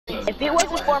If it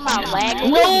wasn't for my lag,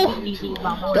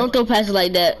 No! Don't throw passes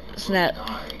like that. Snap.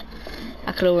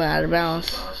 I could have went out of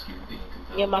bounds.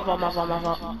 Yeah, my fault.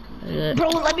 Yeah. Bro,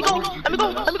 let me go.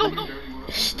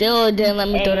 Still didn't let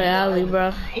me throw the alley,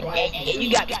 bro. You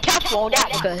got to be careful on that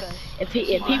because if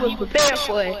he was prepared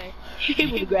for it, he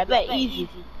would have grabbed that easy.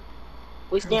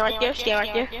 We stand right there.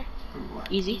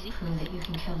 Easy.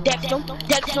 Dex him.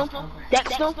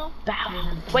 Bow.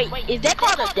 Wait, is that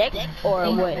called a dex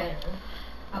or what?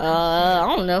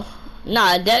 I don't know.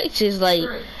 Nah, dex is like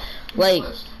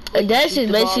a dex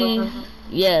is basically,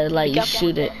 yeah, like you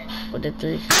shoot it with the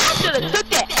 3. I should have took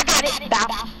that. I got it. Bow.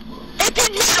 It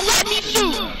did not let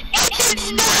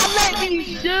me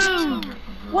shoot.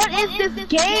 What is this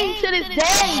game to this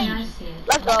day?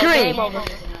 Let's go. Game over.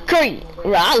 Curry,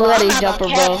 bro, I love this jumper,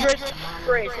 bro.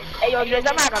 Hey, yo, Driz,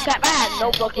 I'm not gonna cap. I had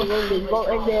no fucking room to go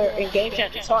in there and game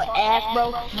chat to talk ass,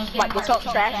 bro. Like, to talk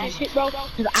trash and shit, bro.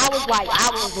 Cause I was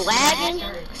lagging.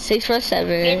 6 for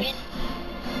 7.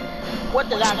 What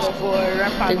did I go for?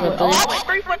 I went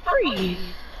 3 for 3.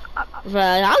 Bro,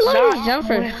 I love this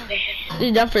jumper.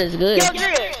 This jumper is good. Yo,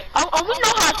 Driz, we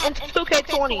know how in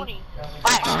 2K20,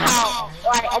 like, how,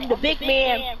 like, I'm the big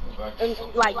man and,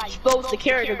 like, supposed to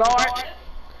carry the guard.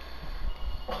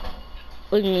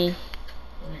 What do you mean?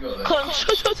 Cause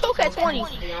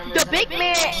 2K20, the big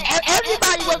man,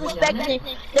 everybody was expecting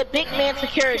the big man to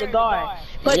carry the guard.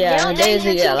 But yeah, nowadays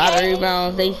they get a lot of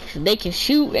rebounds. They can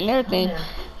shoot and everything.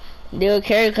 They'll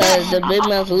carry because the big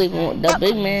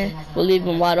man will leave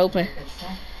him wide open.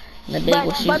 The big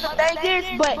will shoot. But the thing is,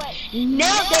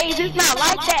 nowadays it's not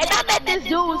like that. And I met this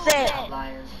dude said,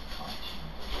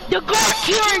 the guard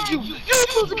carried you. You're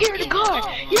supposed to carry the guard.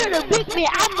 You're the big man.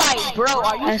 I'm like, bro,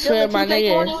 are you still in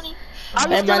 2K20? Are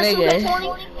you still in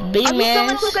 2K20? Big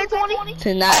man is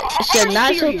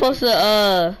not supposed to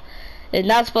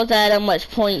have that much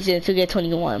points in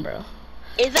 2K21, bro.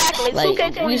 Exactly. Like,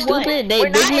 2K21. you stupid?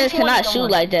 Big men cannot shoot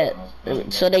like that,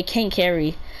 so they can't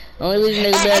carry. The only reason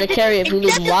they be able to carry if you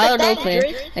leave them wide open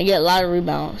and get a lot of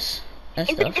rebounds and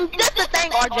stuff. And that's the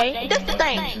thing, RJ. That's the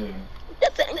thing.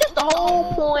 That's the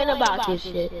whole point about this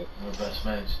shit.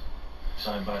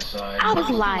 I was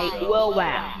like, well,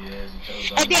 wow.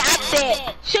 And then I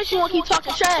said, since you want to keep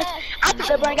talking trash, I have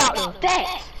to bring out the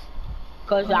facts.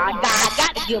 Cause I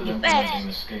got to give them the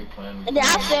facts. And then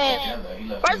I said,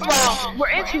 first of all, we're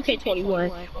in 2K21.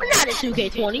 We're not in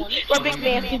 2K20. Where big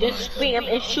man can just spam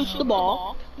and shoot the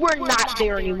ball. We're not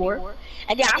there anymore.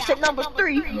 And then I said number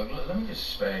 3.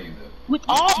 With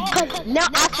all, cause now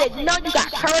I said, no, you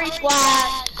got curry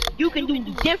slides. You can do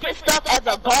different stuff as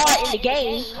a guard in the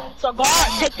game. So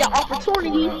guard take the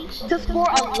opportunity to score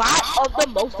a lot of the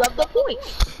most of the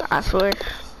points. I swear.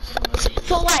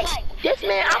 So like, this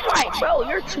man, I'm like, bro,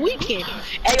 you're tweaking.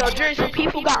 Hey, yo, Driz,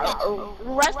 people got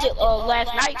arrested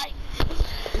last night.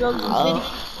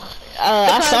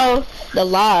 I saw the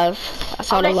live.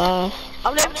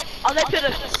 They put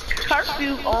a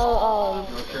curfew on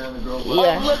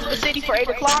Elizabeth City for 8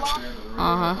 o'clock.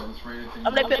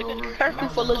 They put a curfew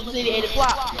for Elizabeth City 8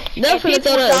 o'clock. They're gonna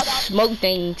throw the smoke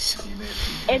things.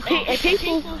 And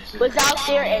people was out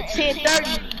there at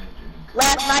 10:30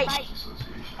 last night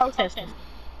protesting.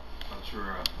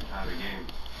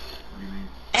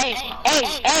 Hey.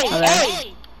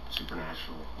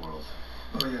 Supernatural world.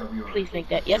 Please make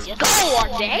that. Yes. Go,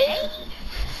 RJ.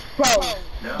 Bro,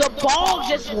 the ball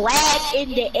just lagged in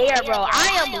the air, bro.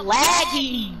 I am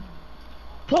lagging.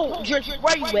 Bro, Driz,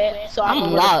 where you at? So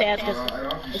I'm locked.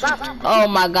 Oh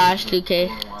my gosh, 2K.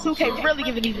 2K really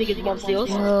giving these niggas bump steals.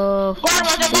 Oh,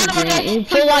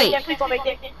 Please don't make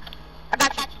that. I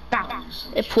got you. Bow.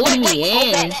 It pulled me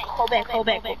in. Go back.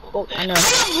 I know.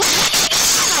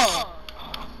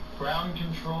 Ground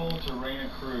control to Reina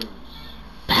Cruz.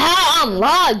 I'm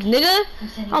logged, nigga.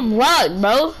 I'm logged,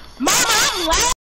 bro. Mama, I'm lagging.